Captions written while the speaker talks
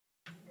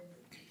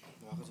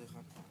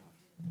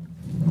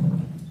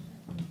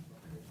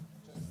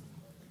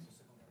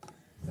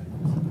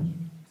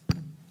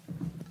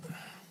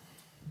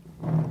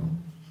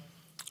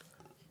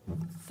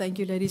Thank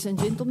you, ladies and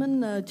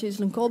gentlemen.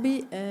 Cheslin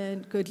Kolbe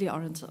and Kurt-Lee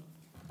Arendse.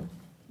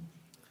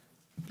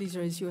 Please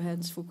raise your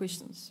hands for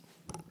questions.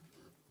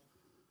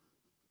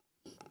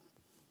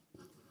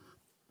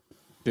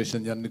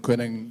 Cheslin, Jan de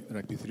Koning,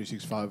 Rugby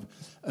 365.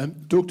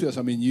 Talk to us,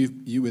 I mean,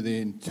 you were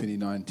there in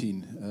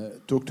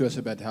 2019. Talk to us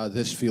about how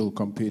this feels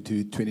compared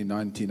to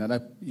 2019. I know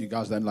you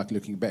guys don't like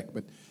looking back,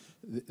 but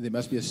there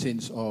must be a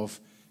sense of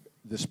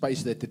the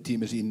space that the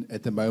team is in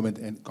at the moment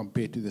and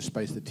compared to the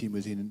space the team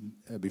was in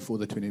before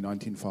the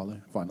 2019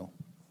 final.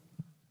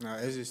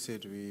 As you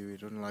said, we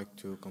don't like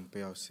to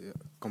compare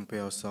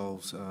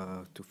ourselves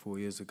to 4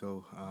 years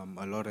ago.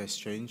 A lot has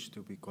changed,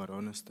 to be quite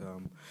honest.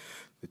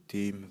 The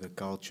team, the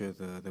culture,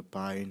 the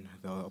buy-in,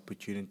 the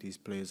opportunities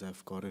players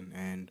have gotten,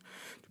 and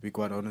to be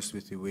quite honest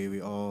with you, where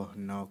we are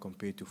now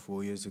compared to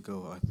 4 years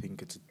ago, I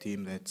think it's a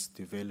team that's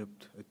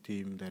developed, a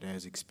team that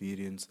has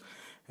experience,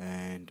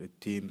 and a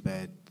team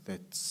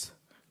that's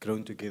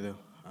grown together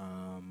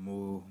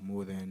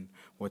more than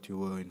what we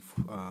were in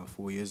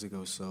 4 years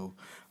ago. So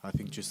I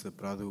think just the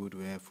brotherhood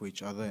we have for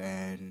each other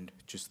and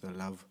just the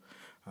love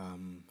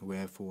we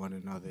have for one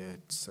another,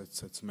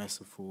 it's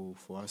massive for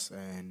us.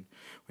 And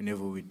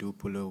whenever we do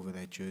pull over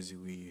that jersey,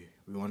 we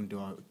want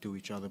to do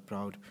each other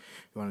proud,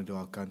 we want to do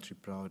our country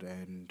proud.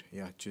 And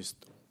yeah,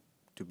 just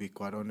to be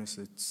quite honest,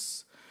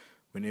 it's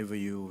whenever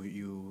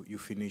you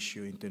finish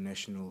your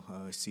international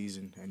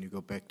season and you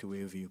go back to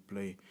wherever you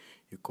play,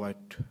 you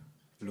quite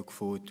look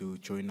forward to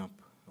join up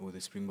with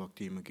the Springbok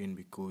team again,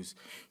 because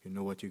you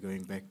know what you're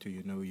going back to,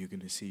 you know you're going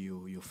to see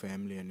your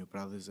family and your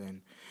brothers,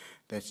 and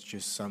that's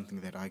just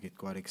something that I get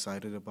quite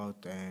excited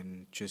about.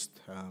 And just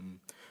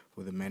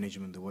for the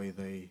management, the way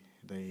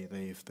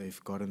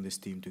they've gotten this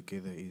team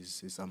together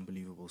is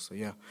unbelievable. So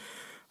yeah,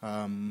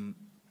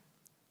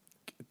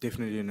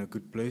 definitely in a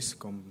good place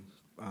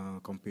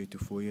compared to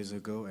 4 years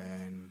ago,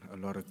 and a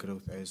lot of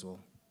growth as well.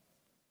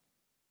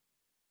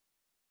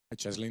 Hi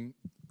Cheslin,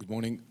 good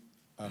morning.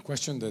 A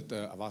question that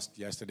I've asked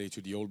yesterday to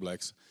the All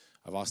Blacks.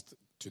 I've asked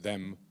to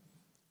them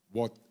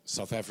what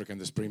South Africa and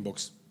the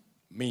Springboks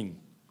mean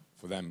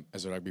for them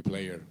as a rugby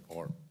player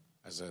or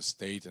as a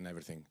state and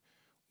everything.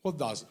 What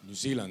does New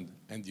Zealand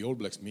and the All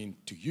Blacks mean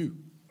to you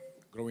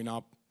growing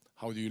up?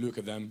 How do you look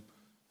at them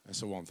and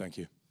so on? Thank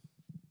you.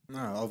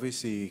 No,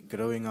 obviously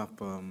growing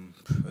up,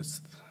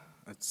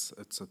 it's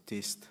a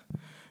test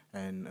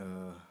and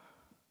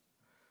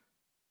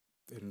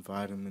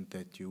environment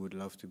that you would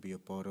love to be a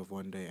part of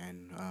one day.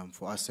 And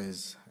for us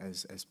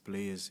as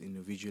players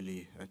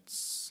individually,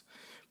 it's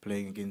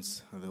playing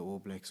against the All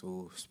Blacks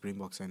or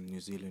Springboks and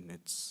New Zealand.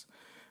 It's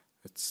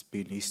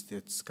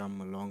come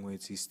a long way.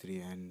 It's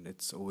history, and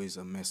it's always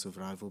a massive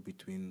rival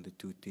between the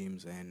two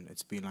teams, and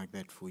it's been like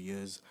that for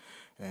years,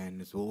 and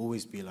it will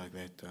always be like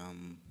that.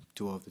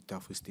 Two of the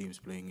toughest teams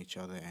playing each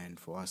other, and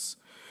for us,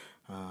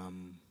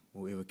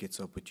 whoever gets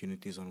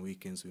opportunities on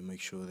weekends, we make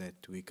sure that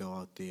we go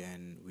out there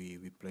and we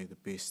play the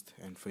best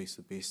and face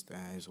the best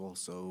as well.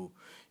 So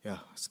yeah,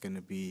 it's going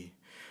to be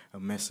a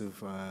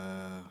massive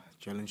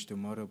challenge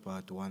tomorrow,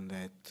 but one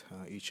that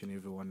each and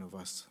every one of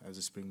us as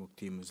a Springbok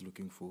team is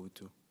looking forward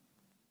to.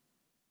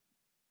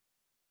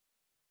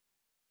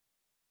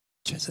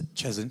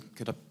 Cheslin,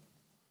 could I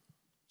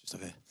just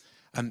over here?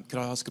 Could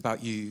I ask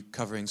about you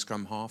covering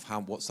scrum half?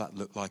 What's that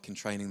look like in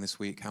training this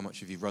week? How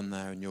much have you run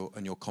there, and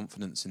your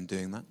confidence in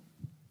doing that?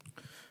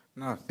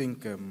 No, I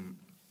think, to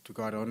be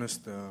quite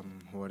honest,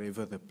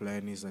 whatever the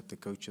plan is that the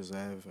coaches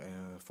have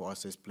for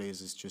us as players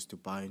is just to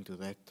buy into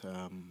that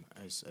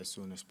as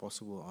soon as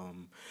possible.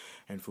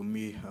 And for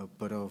me, a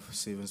bit of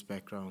sevens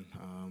background.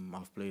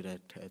 I've played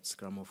at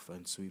scrum off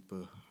and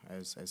sweeper,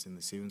 as in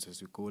the sevens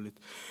as we call it,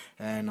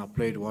 and I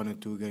played 1 or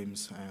 2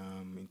 games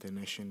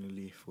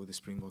internationally for the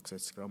Springboks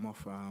at scrum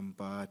off.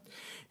 But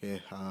yeah,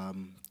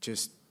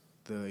 just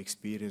the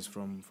experience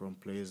from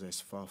players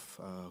as Faf,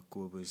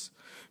 Kobus,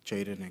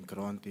 Jaden and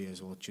Grante as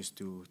well, just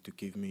to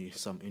give me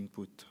some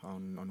input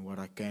on what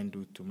I can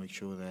do to make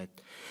sure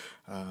that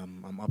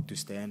I'm up to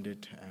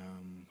standard,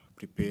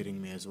 preparing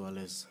me as well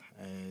as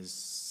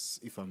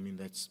if I'm in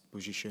that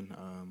position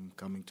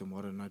coming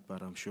tomorrow night.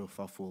 But I'm sure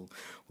Faf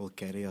will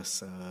carry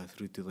us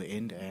through to the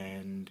end.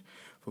 And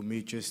for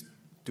me, just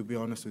to be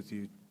honest with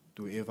you,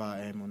 wherever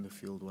I am on the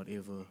field,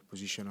 whatever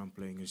position I'm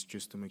playing, is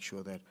just to make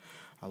sure that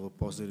I have a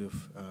positive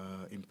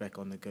impact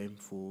on the game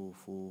for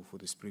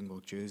the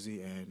Springbok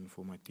jersey and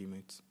for my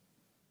teammates.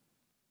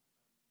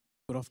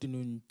 Good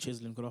afternoon,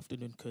 Cheslin. Good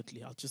afternoon,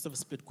 Kurt-Lee. I'll just have a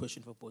split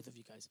question for both of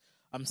you guys.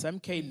 Sam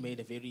Kane made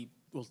a very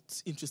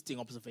interesting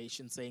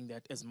observation, saying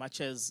that as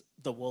much as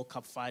the World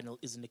Cup final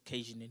is an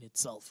occasion in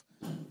itself,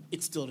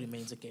 it still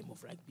remains a game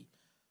of rugby.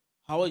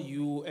 How are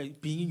you,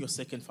 being in your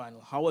second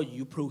final, how are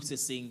you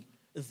processing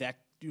that?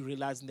 You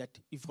realizing that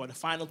you've got a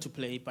final to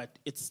play, but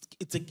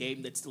it's a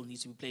game that still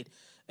needs to be played.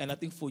 And I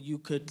think for you,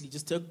 Kurt-Lee,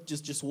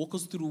 just walk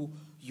us through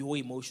your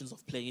emotions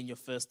of playing in your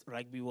first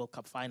Rugby World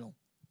Cup final.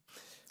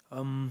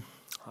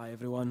 Hi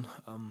everyone.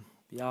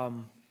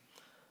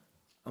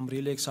 I'm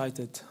really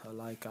excited.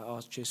 Like I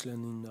asked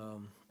Cheslin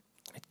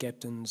at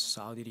captains,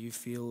 how did you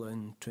feel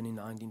in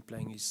 2019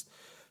 playing his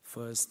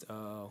first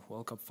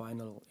World Cup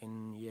final?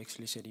 And he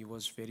actually said he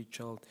was very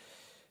chilled.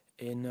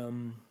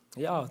 And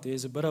yeah,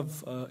 there's a bit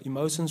of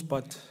emotions,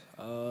 but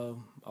I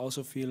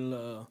also feel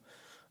a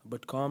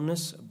bit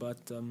calmness.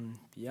 But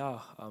yeah,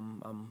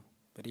 I'm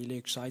really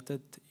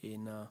excited.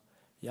 And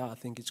yeah, I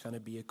think it's going to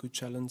be a good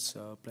challenge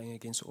playing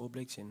against the All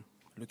Blacks, and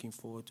looking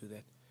forward to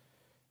that.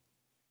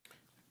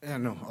 Yeah,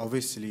 no,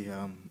 obviously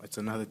it's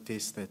another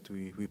test that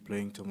we're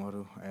playing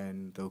tomorrow,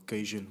 and the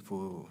occasion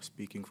for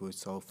speaking for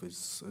itself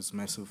is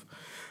massive.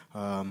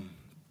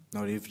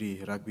 Not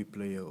every rugby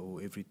player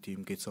or every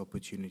team gets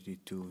opportunity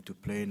to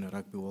play in a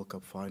Rugby World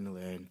Cup final,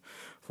 and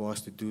for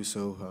us to do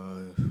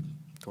so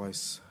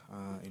twice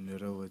in a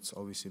row, it's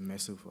obviously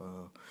massive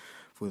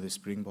for the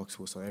Springboks,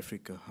 for South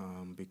Africa,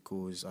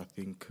 because I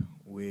think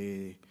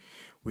we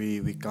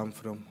come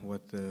from,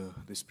 what the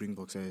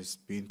Springboks has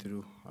been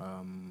through,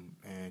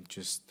 and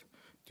just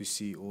to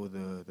see all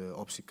the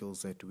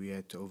obstacles that we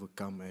had to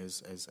overcome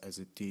as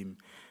a team,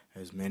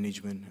 as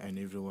management and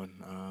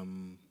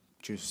everyone,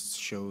 just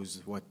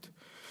shows what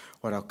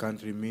our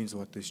country means,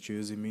 what this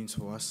jersey means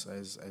for us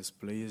as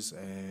players,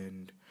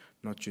 and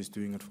not just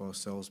doing it for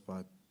ourselves,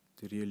 but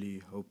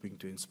really hoping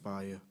to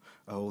inspire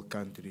a whole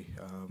country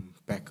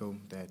back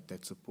home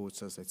that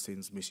supports us, that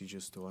sends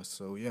messages to us.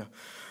 So yeah,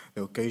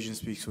 the occasion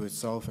speaks for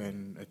itself,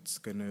 and it's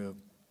gonna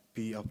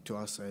be up to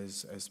us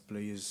as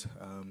players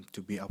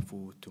to be up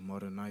for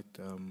tomorrow night.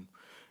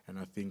 And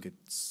I think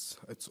it's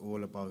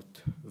all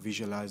about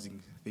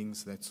visualizing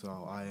things. That's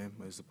how I am.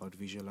 It's about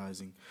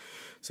visualizing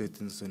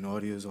certain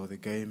scenarios of the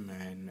game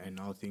and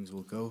how things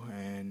will go,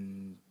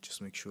 and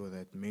just make sure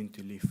that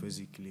mentally,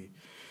 physically,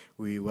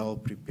 we're well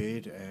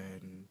prepared,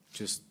 and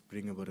just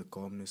bring a bit of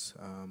calmness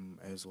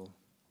as well.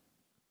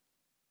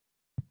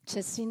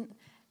 Cheslin,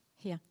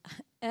 here.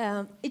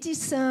 It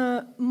is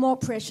more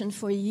pressure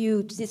for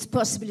you, this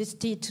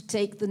possibility to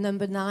take the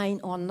number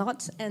 9 or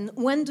not. And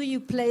when do you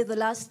play the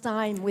last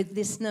time with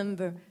this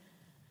number?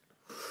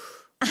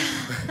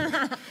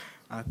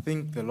 I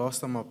think the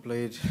last time I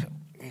played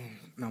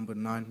number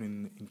 9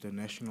 in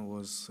international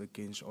was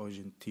against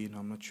Argentina.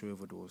 I'm not sure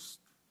if it was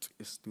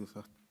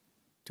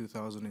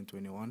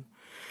 2021.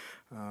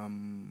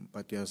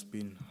 But yeah, it's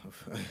been a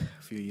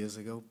few years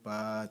ago.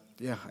 But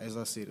yeah, as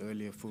I said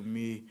earlier, for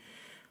me,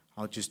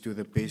 I'll just do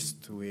the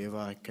best wherever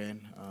I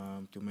can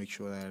to make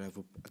sure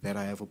that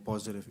I have a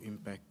positive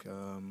impact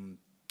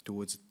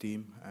towards the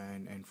team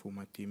and for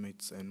my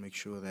teammates, and make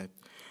sure that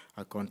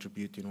I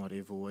contribute in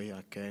whatever way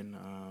I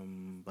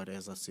can. But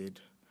as I said,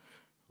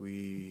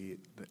 you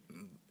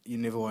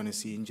never want to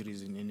see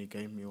injuries in any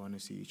game. You want to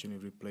see each and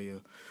every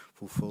player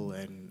fulfill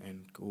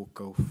and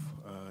go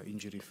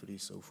injury-free.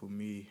 So for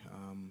me,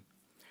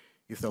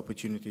 if the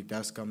opportunity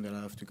does come that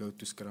I have to go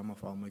to scrum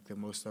off, I'll make the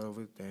most out of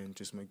it and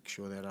just make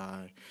sure that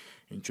I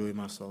enjoy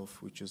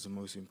myself, which is the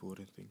most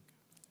important thing.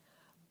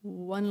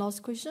 One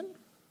last question.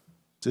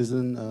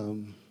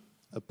 Cheslin,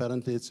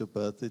 apparently it's your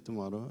birthday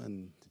tomorrow,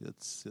 and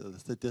it's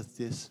the 30th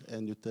yes,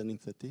 and you're turning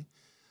 30.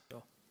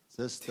 Yeah.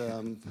 Just,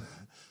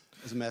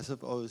 it's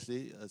massive,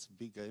 obviously, it's a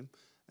big game.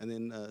 And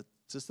then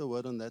just a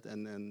word on that,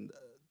 and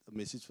a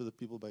message for the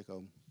people back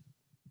home.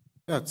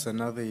 Yeah, it's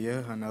another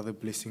year, another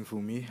blessing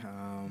for me.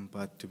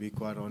 But to be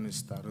quite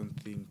honest, I don't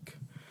think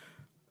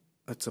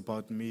it's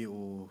about me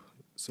or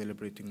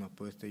celebrating my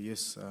birthday.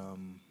 Yes,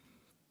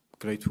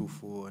 grateful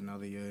for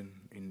another year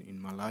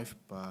in my life,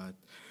 but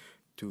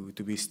to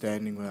be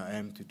standing where I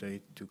am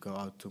today, to go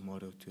out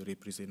tomorrow to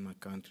represent my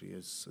country,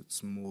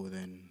 it's more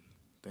than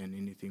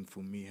anything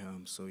for me.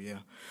 So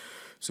yeah,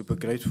 super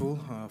grateful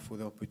for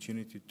the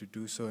opportunity to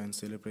do so and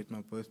celebrate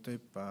my birthday,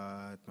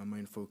 but my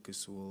main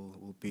focus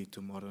will be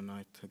tomorrow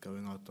night,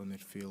 going out on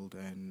that field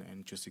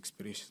and just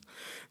express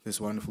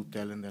this wonderful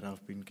talent that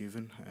I've been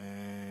given,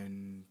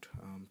 and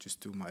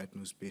just do my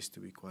utmost best, to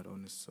be quite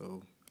honest.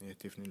 So yeah,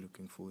 definitely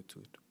looking forward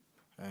to it.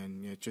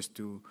 And yeah, just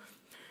to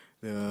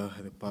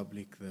the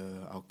public,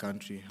 our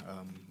country,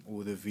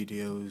 all the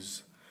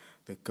videos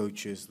the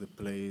coaches, the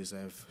players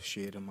have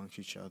shared amongst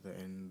each other,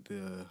 and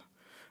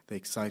the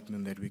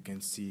excitement that we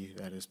can see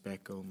that is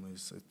back home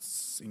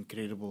it's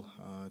incredible,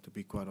 to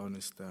be quite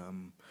honest.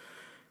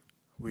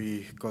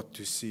 We got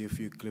to see a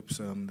few clips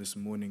this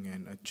morning,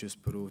 and it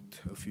just brought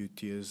a few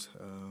tears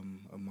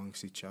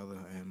amongst each other,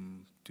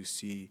 and to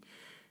see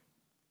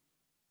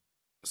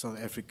South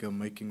Africa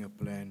making a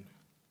plan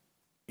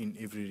in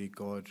every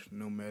regard,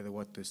 no matter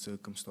what the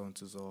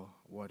circumstances are,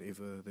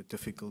 whatever the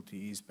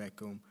difficulty is back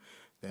home,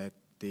 that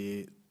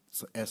they,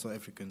 as South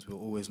Africans, will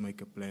always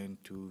make a plan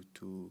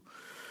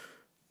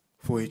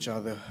for each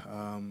other,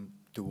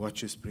 to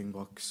watch the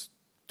Springboks,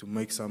 to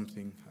make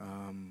something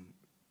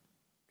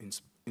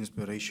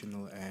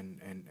inspirational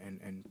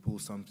and pull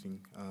something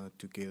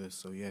together.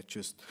 So yeah,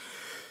 just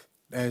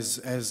as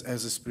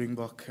a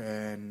Springbok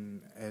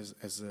and as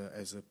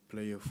a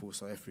player for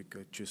South Africa,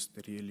 just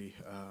really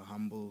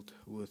humbled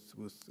with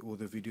all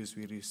the videos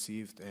we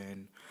received,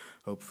 and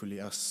hopefully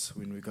us,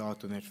 when we go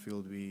out on that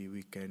field,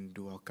 we can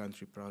do our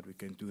country proud, we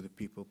can do the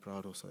people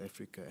proud of South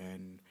Africa,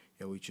 and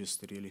yeah, we're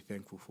just really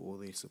thankful for all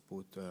their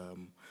support.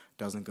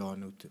 Doesn't go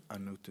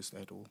unnoticed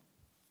at all.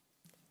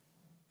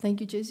 Thank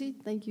you, Jesse.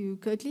 Thank you,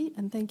 Kurt-Lee.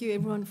 And thank you,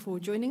 everyone, for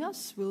joining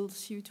us. We'll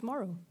see you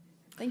tomorrow.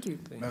 Thank you.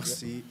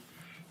 Merci.